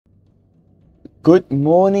Good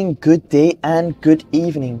morning, good day, and good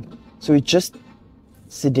evening. So we just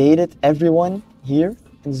sedated everyone here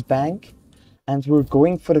in this bank, and we're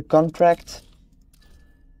going for the contract,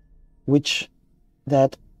 which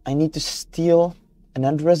that I need to steal an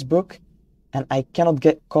address book, and I cannot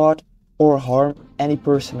get caught or harm any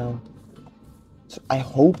personnel. So I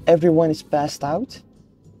hope everyone is passed out.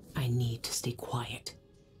 I need to stay quiet.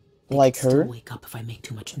 They Like could still her. wake up if I make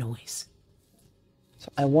too much noise.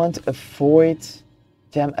 So I want to avoid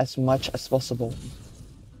them as much as possible.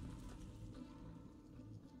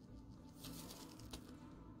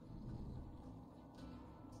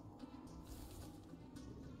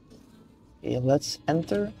 Okay, let's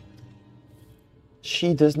enter.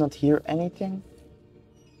 She does not hear anything.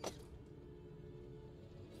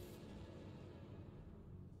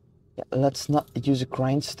 Yeah, let's not use a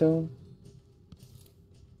grindstone.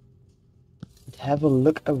 Have a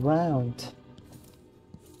look around.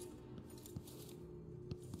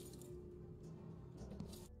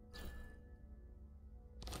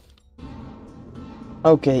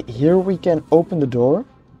 Okay, here we can open the door.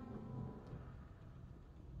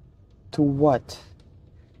 To what?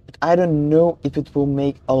 But I don't know if it will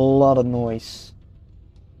make a lot of noise.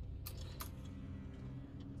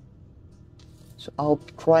 So I'll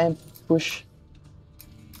try and push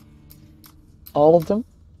all of them.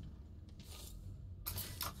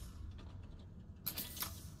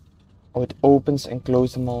 Oh, it opens and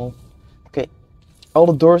closes them all. Okay, all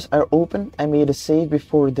the doors are open. I made a save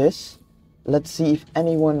before this. Let's see if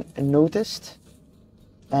anyone noticed.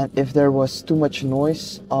 And if there was too much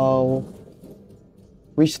noise, I'll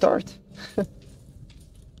restart. Okay,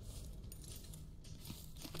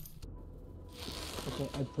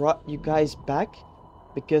 I brought you guys back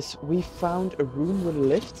because we found a room with a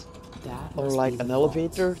lift. That Or must like be the an vault.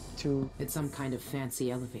 elevator to... It's some kind of fancy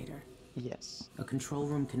elevator. Yes. A control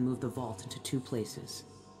room can move the vault into two places.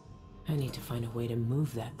 I need to find a way to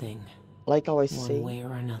move that thing. Like how I One say, way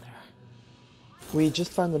or another. we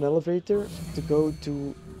just found an elevator to go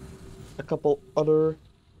to a couple other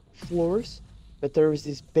floors. But there is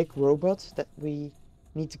this big robot that we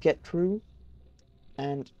need to get through.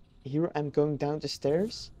 And here I'm going down the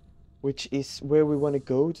stairs, which is where we want to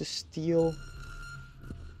go to steal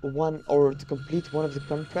one or to complete one of the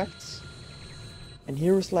contracts. And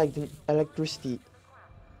here is like the electricity.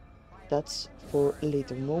 That's for a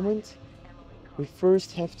later moment. We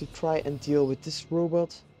first have to try and deal with this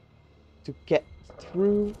robot to get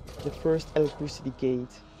through the first electricity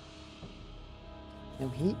gate. Now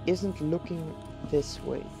he isn't looking this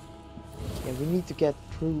way. Yeah, we need to get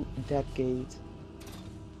through that gate.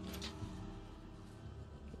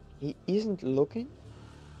 He isn't looking.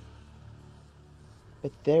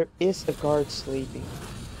 But there is a guard sleeping.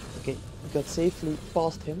 Okay, we got safely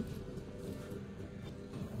past him.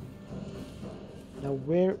 Now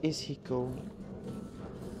where is he going?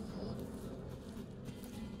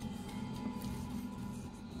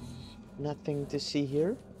 Nothing to see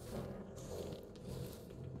here.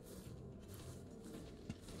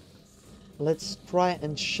 Let's try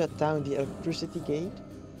and shut down the electricity gate.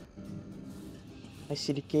 I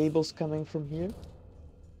see the cables coming from here.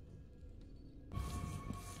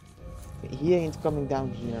 He ain't coming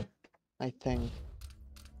down here, I think.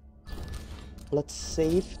 Let's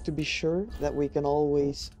save to be sure that we can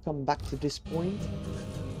always come back to this point.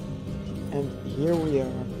 And here we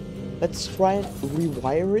are. Let's try and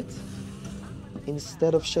rewire it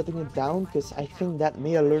instead of shutting it down, because I think that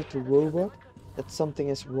may alert the robot that something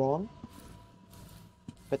is wrong.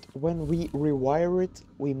 But when we rewire it,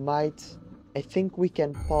 we might... I think we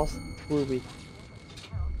can pass through it.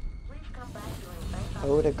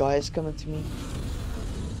 Oh, the guy is coming to me.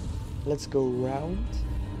 Let's go round.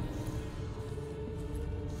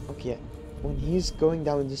 Okay, when he's going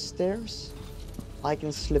down the stairs, I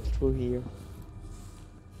can slip through here.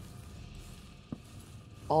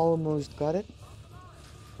 Almost got it.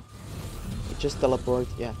 It just teleport,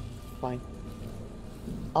 yeah, fine.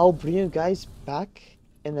 I'll bring you guys back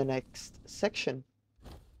in the next section.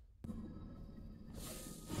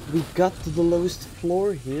 We got to the lowest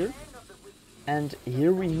floor here. And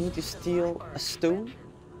here we need to steal a stone.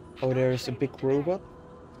 Oh, there's a big robot.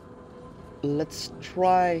 Let's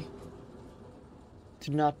try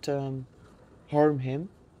to not harm him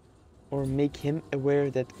or make him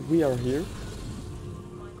aware that we are here.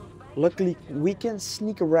 Luckily, we can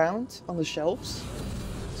sneak around on the shelves,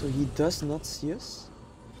 so he does not see us.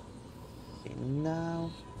 Okay,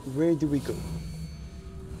 now, where do we go?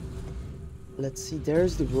 Let's see,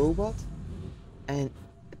 there's the robot. And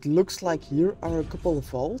it looks like here are a couple of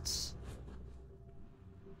vaults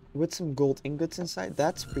with some gold ingots inside.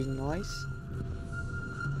 That's pretty nice.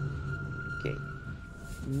 Okay.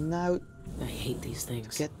 Now I hate these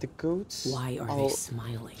things. get the goats. Why are they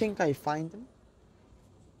smiling? Think I find them.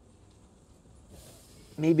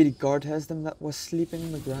 Maybe the guard has them that was sleeping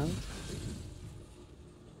on the ground.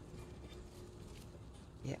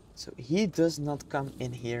 Yeah, so he does not come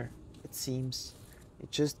in here, it seems.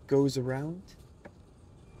 It just goes around.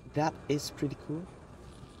 That is pretty cool.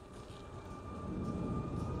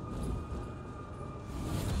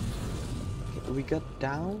 Okay, we got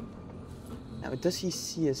down. Now, does he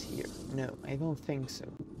see us here? No, I don't think so.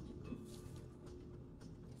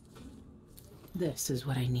 This is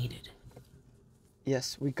what I needed.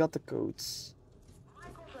 Yes, we got the codes.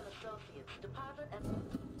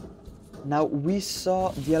 Now, we saw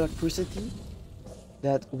the electricity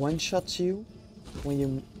that one-shots you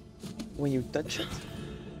when you touch it.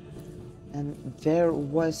 And there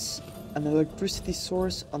was an electricity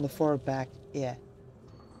source on the far back, yeah.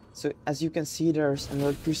 So as you can see, there's an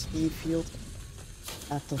electricity field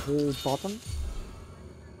at the whole bottom.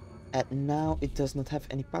 And now it does not have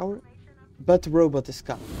any power, but the robot is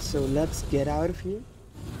coming. So let's get out of here,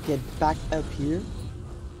 get back up here.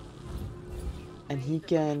 And he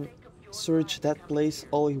can search that place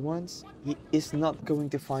all he wants. He is not going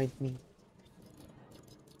to find me.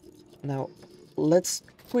 Now, let's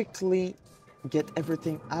quickly get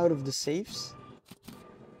everything out of the safes.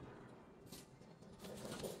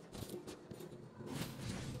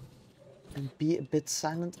 And be a bit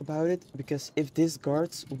silent about it, because if this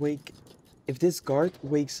guard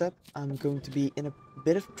wakes up, I'm going to be in a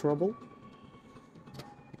bit of trouble.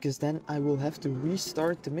 Because then I will have to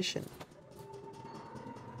restart the mission.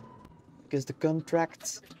 Because the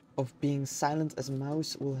contract of being silent as a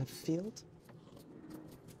mouse will have failed.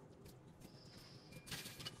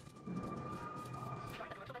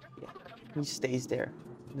 Yeah, he stays there.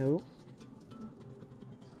 No.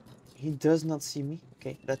 He does not see me.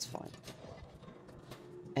 Okay, that's fine.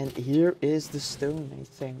 And here is the stone, I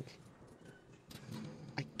think.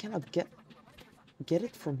 I cannot get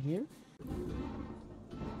it from here.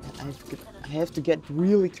 And I have to get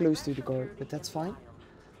really close to the guard, but that's fine.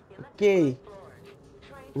 Okay.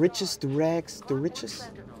 Riches to rags to riches,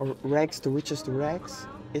 or rags to riches to rags,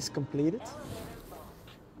 is completed.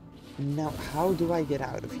 Now, how do I get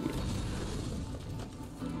out of here?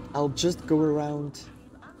 I'll just go around,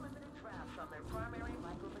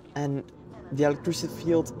 and the electricity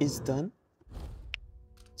field is done.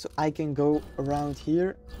 So I can go around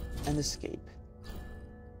here and escape.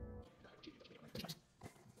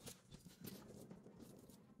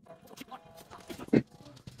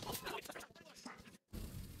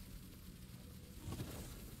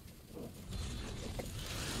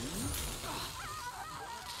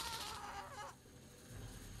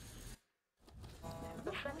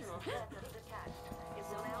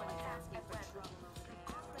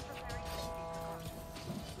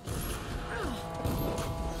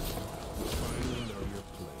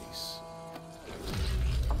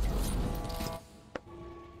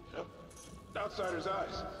 Outsider's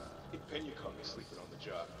eyes. If Pena caught me sleeping on the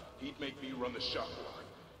job, he'd make me run the shop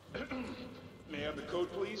block. May I have the code,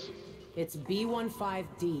 please? It's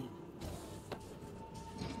B15D.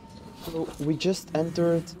 So we just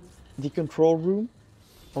entered the control room,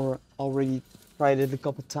 or already tried it a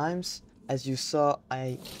couple times. As you saw,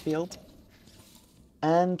 I failed.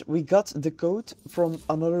 And we got the code from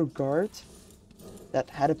another guard that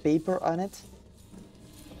had a paper on it.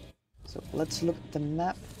 So let's look at the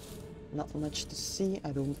map. Not much to see.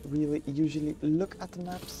 I don't really usually look at the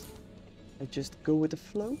maps. I just go with the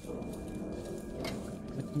flow.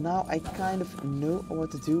 But now I kind of know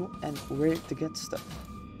what to do and where to get stuff.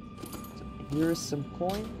 So here is some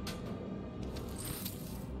coin.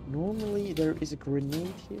 Normally there is a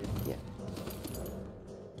grenade here. Yeah.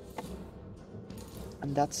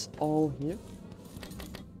 And that's all here.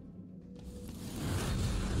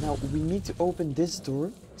 Now we need to open this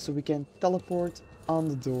door so we can teleport on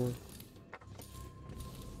the door.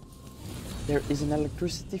 There is an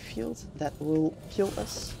electricity field that will kill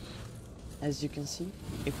us, as you can see,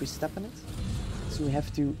 if we step on it. So we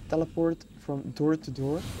have to teleport from door to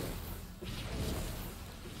door.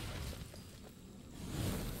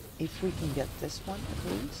 If we can get this one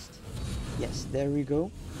at least. Yes, there we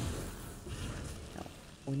go. Now,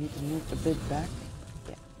 we need to move a bit back.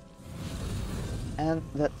 Yeah. And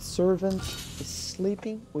that servant is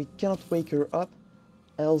sleeping. We cannot wake her up,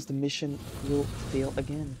 else the mission will fail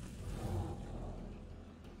again.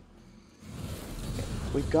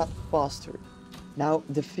 We got past her. Now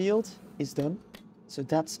the field is done, so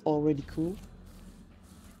that's already cool.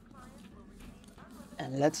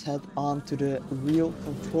 And let's head on to the real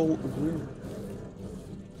control room.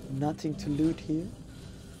 Nothing to loot here.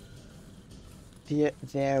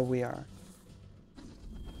 There we are.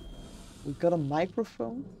 We got a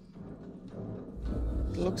microphone.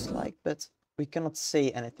 It looks like, but we cannot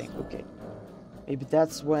say anything. Okay. Maybe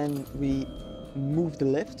that's when we move the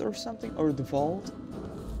lift or something, or the vault.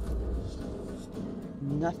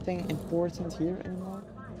 Nothing important here anymore.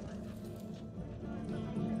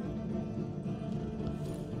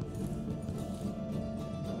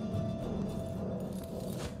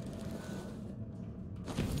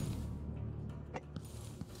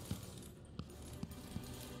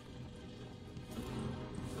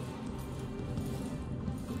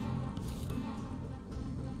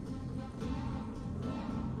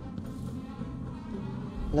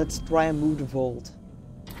 Let's try and move the vault.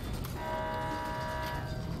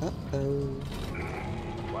 Uh-oh.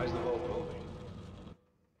 Why is the vault moving?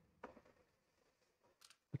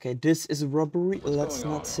 Okay, this is a robbery. What's Let's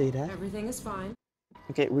going not on? say that. Everything is fine.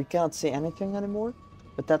 Okay, we cannot say anything anymore,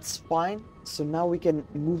 but that's fine. So now we can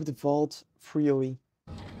move the vault freely.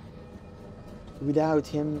 Without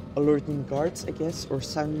him alerting guards, I guess, or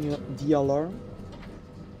sounding the alarm.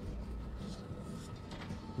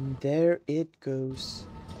 And there it goes.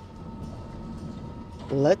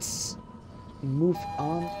 Let's move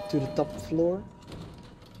on to the top floor,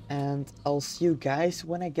 and I'll see you guys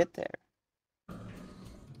when I get there.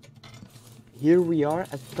 Here we are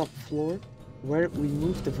at the top floor, where we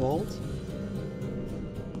moved the vault.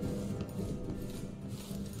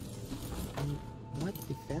 And what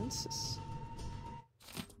defenses?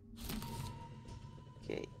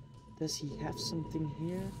 Okay, does he have something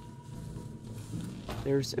here?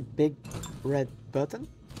 There's a big red button.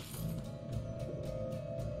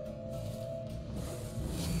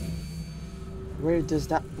 Where does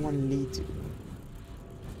that one lead to?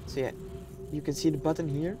 So yeah, you can see the button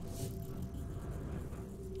here.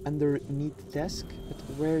 Underneath the desk, but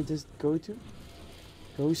where does it go to?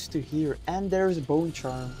 Goes to here, and there's a bone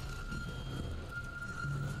charm.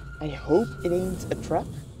 I hope it ain't a trap.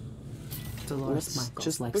 Dolores Let's Michaels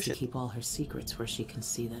just likes push to it. keep all her secrets where she can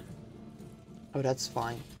see them. Oh, that's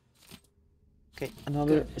fine. Okay,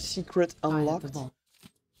 another Good. secret I have the unlocked. vault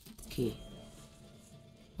key.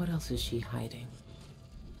 What else is she hiding?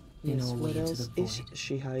 You Yes, know, a way what into else the is void.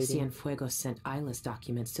 she hiding? Cienfuegos sent Isla's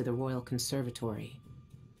documents to the Royal Conservatory.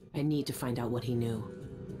 I need to find out what he knew.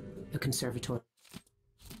 The conservatory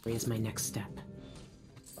is my next step.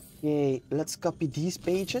 Yay, let's copy these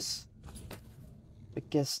pages.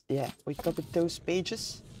 Because, yeah, we copied those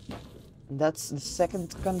pages. And that's the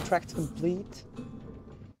second contract complete.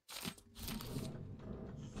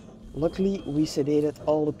 Luckily, we sedated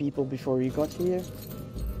all the people before we got here.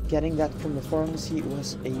 Getting that from the pharmacy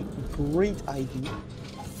was a great idea.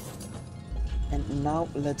 And now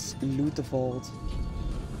let's loot the vault.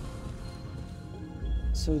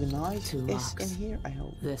 So the knife Two is locks. in here, I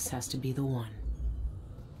hope. This has to be the one.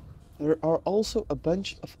 There are also a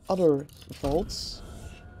bunch of other vaults.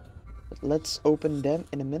 But let's open them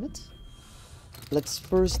in a minute. Let's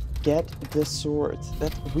first get the sword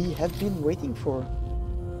that we have been waiting for.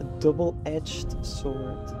 A double-edged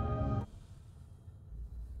sword.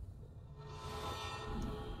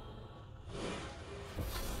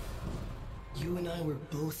 You and I were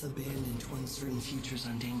both abandoned to uncertain futures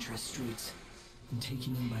on dangerous streets and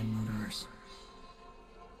taken in by murderers.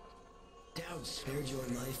 Dowd spared your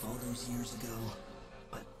life all those years ago,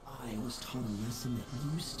 but I was taught a lesson that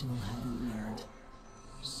you still haven't learned.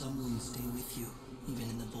 Some wounds stay with you, even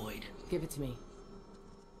in the void. Give it to me.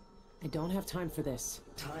 I don't have time for this.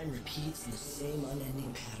 Time repeats the same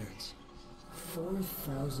unending patterns.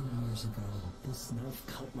 4,000 years ago, this knife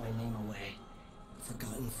cut my name away.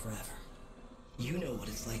 Forgotten forever. You know what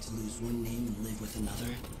it's like to lose one name and live with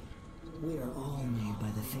another. We are all made by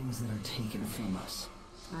the things that are taken from us.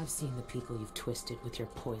 I've seen the people you've twisted with your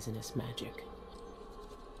poisonous magic.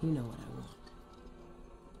 You know what I want.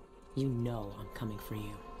 You know I'm coming for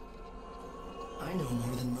you. I know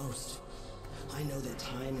more than most. I know that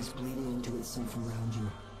time is bleeding into itself around you.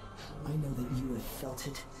 I know that you have felt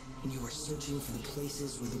it, and you are searching for the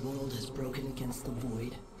places where the world has broken against the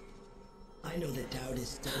void. I know that Dowd is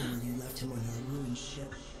still where you left him on your ruined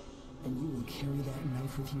ship, and you will carry that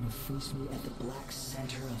knife with you to face me at the black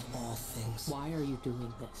center of all things. Why are you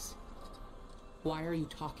doing this? Why are you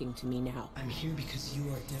talking to me now? I'm here because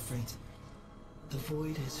you are different. The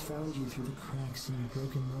void has found you through the cracks in your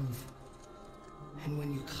broken life. And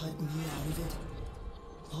when you cut me out of it,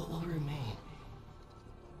 what will remain?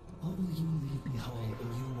 What will you leave behind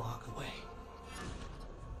when you walk away?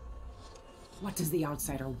 What does the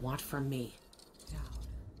outsider want from me? Dowd.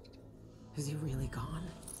 Is he really gone?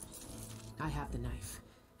 I have the knife.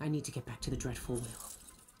 I need to get back to the dreadful wheel.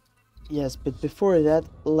 Yes, but before that,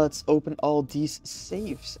 let's open all these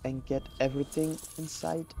safes and get everything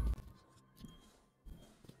inside.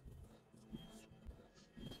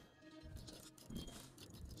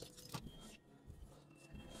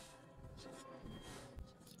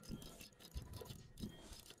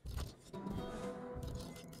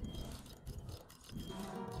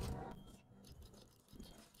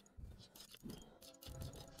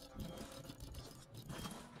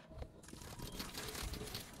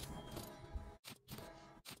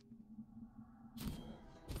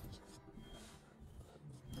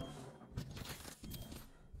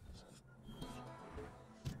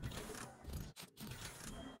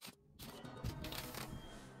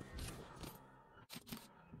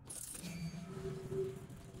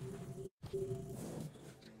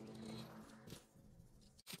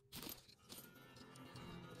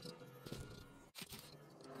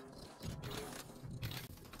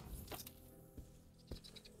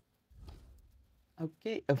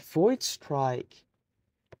 Okay, avoid strike.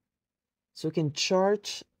 So you can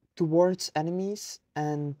charge towards enemies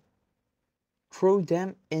and throw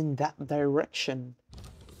them in that direction.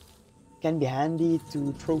 Can be handy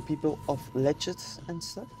to throw people off ledges and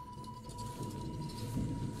stuff.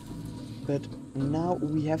 But now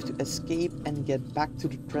we have to escape and get back to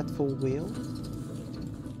the dreadful whale.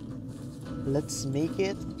 Let's make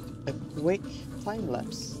it a quick time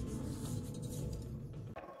lapse.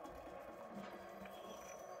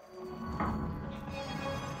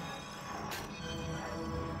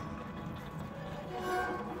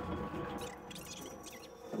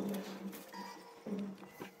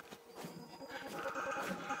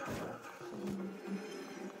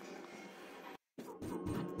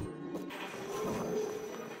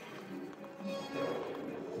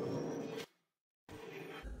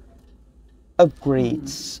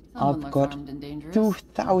 Upgrades. Someone I've looks got armed and dangerous.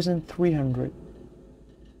 2,300.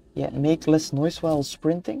 Yeah, make less noise while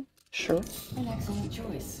sprinting. Sure. An excellent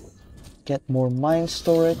choice. Get more mine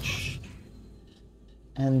storage.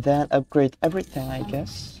 And then upgrade everything, I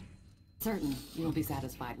guess. Certain you'll be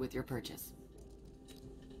satisfied with your purchase.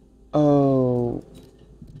 Oh.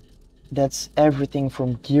 That's everything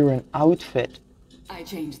from gear and outfit. I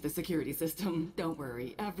changed the security system. Don't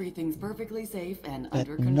worry. Everything's perfectly safe and But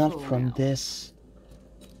under control not from now. this.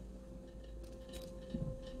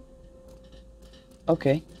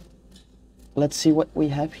 Okay. Let's see what we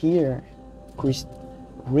have here. Increased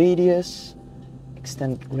radius.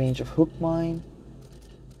 Extended range of hook mine.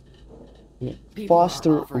 Yeah. People are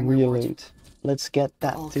Faster offering reload. Let's get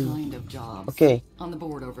that All too. kind of jobs. Okay. On the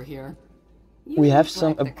board over here. We You have look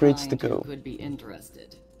some like the upgrades to kind who go. Could be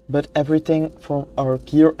interested. But everything from our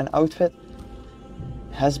gear and outfit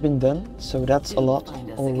has been done, so that's a Didn't lot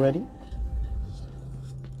find us already. again.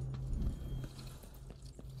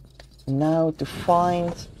 Now to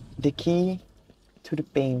find the key to the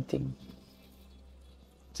painting,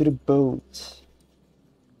 to the boat.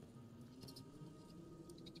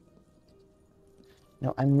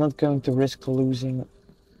 No, I'm not going to risk losing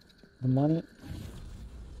the money.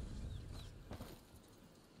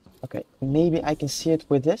 Okay, maybe I can see it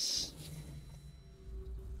with this.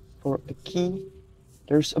 For a key.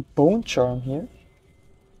 There's a bone charm here.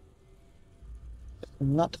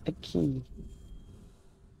 Not a key.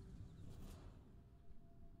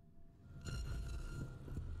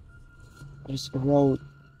 There's a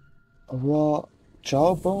raw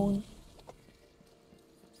jawbone.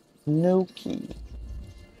 No key.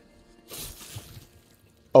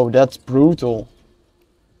 Oh, that's brutal.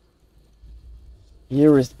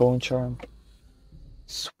 Here is the bone charm.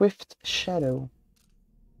 Swift shadow.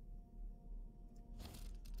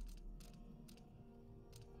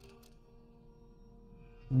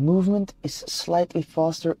 Movement is slightly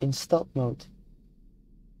faster in stealth mode.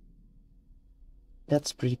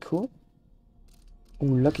 That's pretty cool.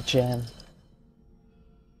 Ooh, lucky jam.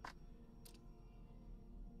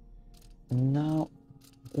 Now,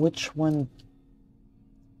 which one?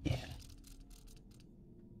 Yeah.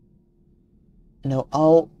 No,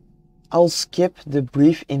 I'll skip the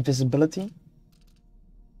brief invisibility.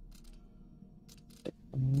 But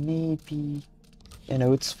maybe, you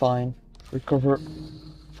know, it's fine. Recover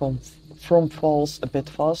from falls a bit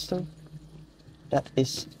faster. That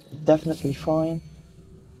is definitely fine.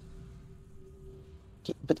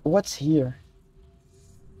 Okay, but what's here?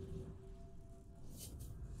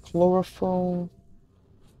 Chloroform.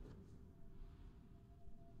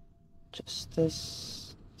 Just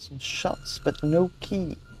this. Some shots, but no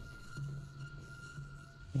key.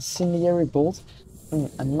 Incendiary bolt.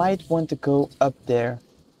 I might want to go up there.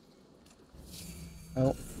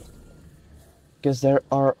 Oh. Because there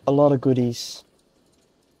are a lot of goodies.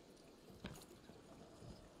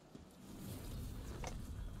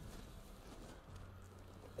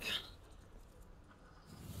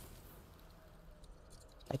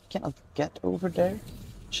 I cannot get over there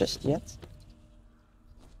just yet.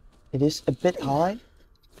 It is a bit high.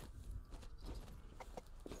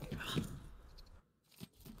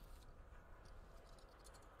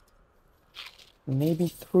 Maybe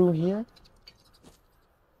through here?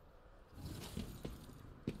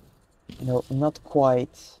 No, not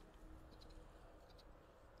quite.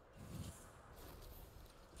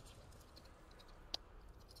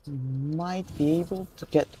 Might be able to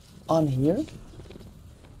get on here.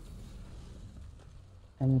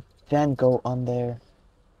 And then go on there.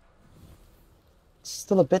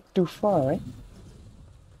 Still a bit too far, right?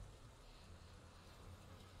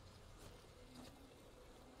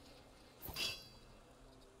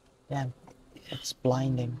 Damn, it's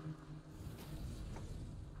blinding.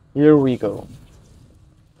 Here we go.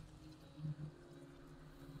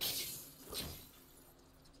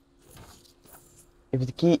 If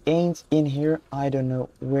the key ain't in here, I don't know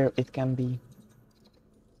where it can be.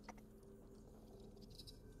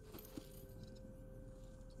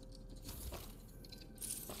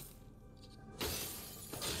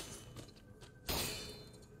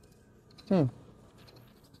 Hmm.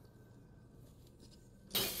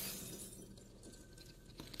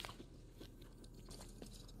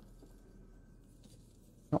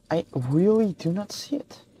 No, I really do not see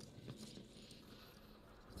it.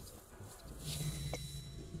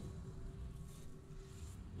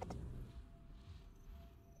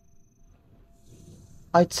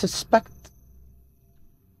 I'd suspect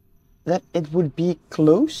that it would be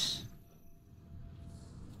close.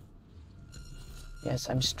 Yes,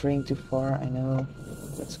 I'm straying too far, I know.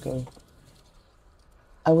 Let's go.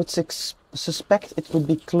 I would suspect it would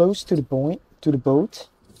be close to the boat.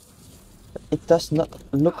 But it does not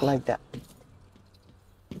look like that.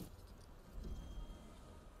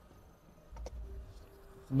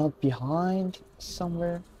 Not behind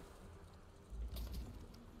somewhere.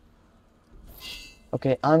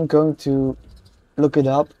 Okay, I'm going to look it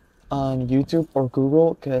up on YouTube or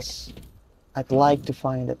Google because I'd like to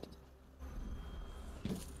find it.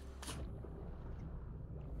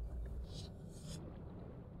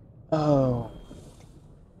 Oh.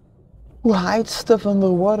 Who hides stuff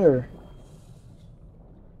underwater?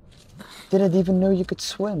 Didn't even know you could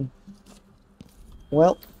swim.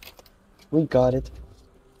 Well, we got it.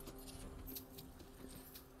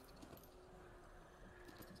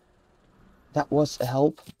 That was a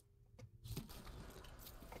help.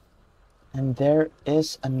 And there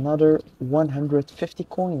is another 150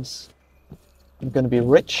 coins. I'm gonna be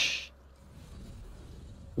rich.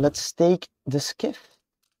 Let's take the skiff.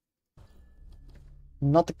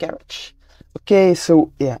 Not the carriage. Okay,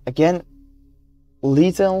 so yeah, again,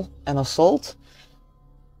 lethal and assault.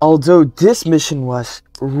 Although this mission was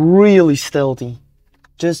really stealthy,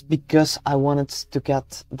 just because I wanted to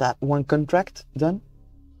get that one contract done.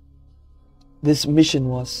 This mission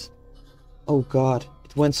was, oh god,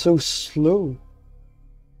 it went so slow.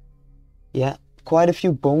 Yeah, quite a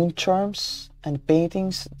few bone charms and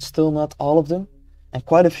paintings, still not all of them, and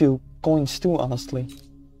quite a few coins too, honestly.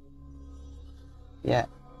 Yeah,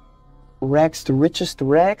 rags to riches to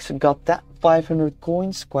rags, got that 500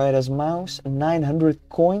 coins, quiet as mouse, 900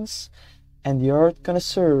 coins, and the art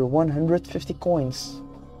connoisseur 150 coins.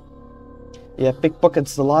 Yeah,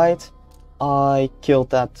 pickpockets delight. I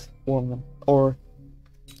killed that woman, or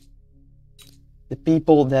the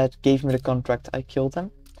people that gave me the contract, I killed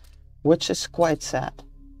them, which is quite sad.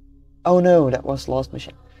 Oh no, that was last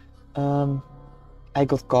mission. I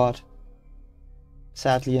got caught.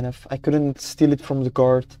 Sadly enough, I couldn't steal it from the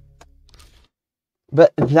guard.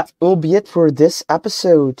 But that will be it for this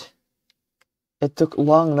episode. It took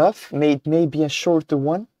long enough, made maybe a shorter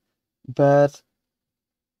one, but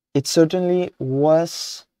it certainly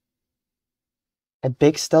was a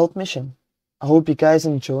big stealth mission. I hope you guys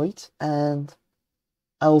enjoyed, and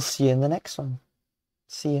I'll see you in the next one.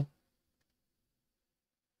 See ya.